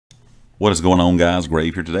What is going on, guys?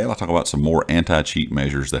 Grave here today. I'll talk about some more anti-cheat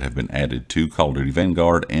measures that have been added to Call of Duty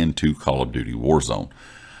Vanguard and to Call of Duty Warzone.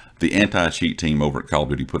 The anti-cheat team over at Call of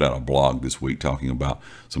Duty put out a blog this week talking about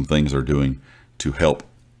some things they're doing to help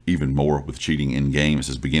even more with cheating in game. This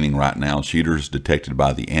is beginning right now. Cheaters detected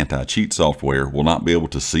by the anti-cheat software will not be able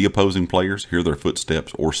to see opposing players, hear their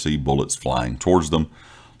footsteps, or see bullets flying towards them.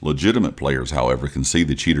 Legitimate players, however, can see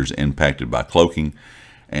the cheaters impacted by cloaking,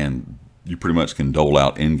 and you pretty much can dole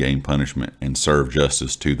out in-game punishment and serve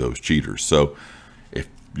justice to those cheaters. So if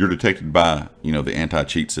you're detected by, the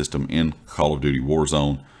anti-cheat system in Call of Duty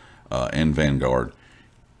Warzone and Vanguard,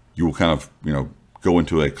 you will kind of, go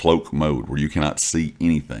into a cloak mode where you cannot see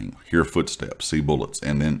anything, hear footsteps, see bullets,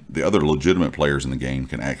 and then the other legitimate players in the game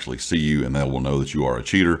can actually see you, and they will know that you are a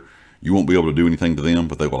cheater. You won't be able to do anything to them,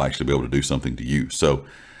 but they will actually be able to do something to you. So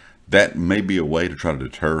that may be a way to try to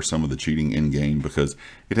deter some of the cheating in game, because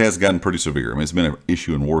it has gotten pretty severe. I mean, it's been an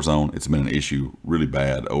issue in Warzone. It's been an issue really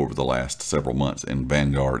bad over the last several months in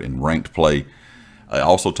Vanguard and ranked play. I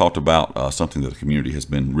also talked about something that the community has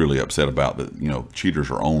been really upset about, that cheaters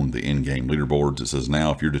are on the in-game leaderboards. It says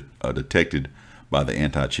now if you're detected by the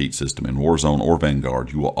anti-cheat system in Warzone or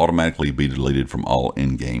Vanguard, you will automatically be deleted from all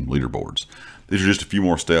in-game leaderboards. These are just a few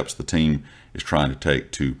more steps the team is trying to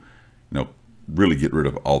take to really get rid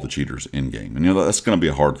of all the cheaters in game. And that's going to be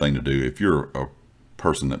a hard thing to do if you're a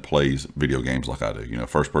person that plays video games like I do.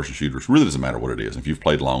 First person shooters, really doesn't matter what it is. If you've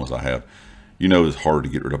played long as I have, it's hard to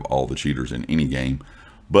get rid of all the cheaters in any game.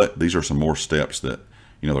 But these are some more steps that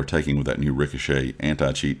they're taking with that new Ricochet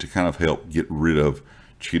anti-cheat to kind of help get rid of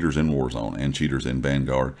cheaters in Warzone and cheaters in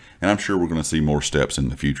Vanguard. And I'm sure we're going to see more steps in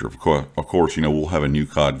the future. Of course, we'll have a new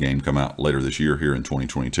COD game come out later this year here in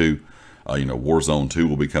 2022. Warzone 2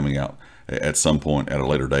 will be coming out at some point at a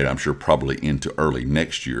later date. I'm sure probably into early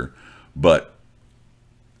next year. But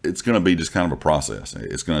it's going to be just kind of a process.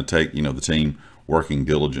 It's going to take, the team working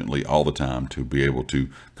diligently all the time to be able to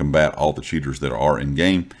combat all the cheaters that are in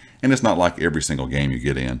game. And it's not like every single game you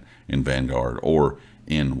get in Vanguard or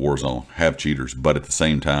in Warzone have cheaters, but at the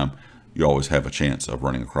same time, you always have a chance of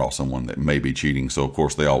running across someone that may be cheating. So of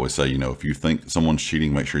course they always say, if you think someone's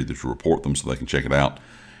cheating, make sure that you report them so they can check it out.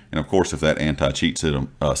 And of course, if that anti-cheat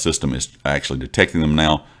system is actually detecting them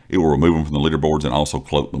now, it will remove them from the leaderboards and also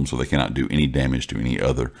cloak them so they cannot do any damage to any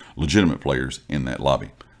other legitimate players in that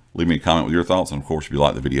lobby. Leave me a comment with your thoughts, and of course, if you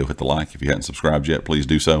like the video, hit the like. If you haven't subscribed yet, please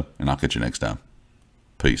do so, and I'll catch you next time.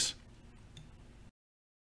 Peace.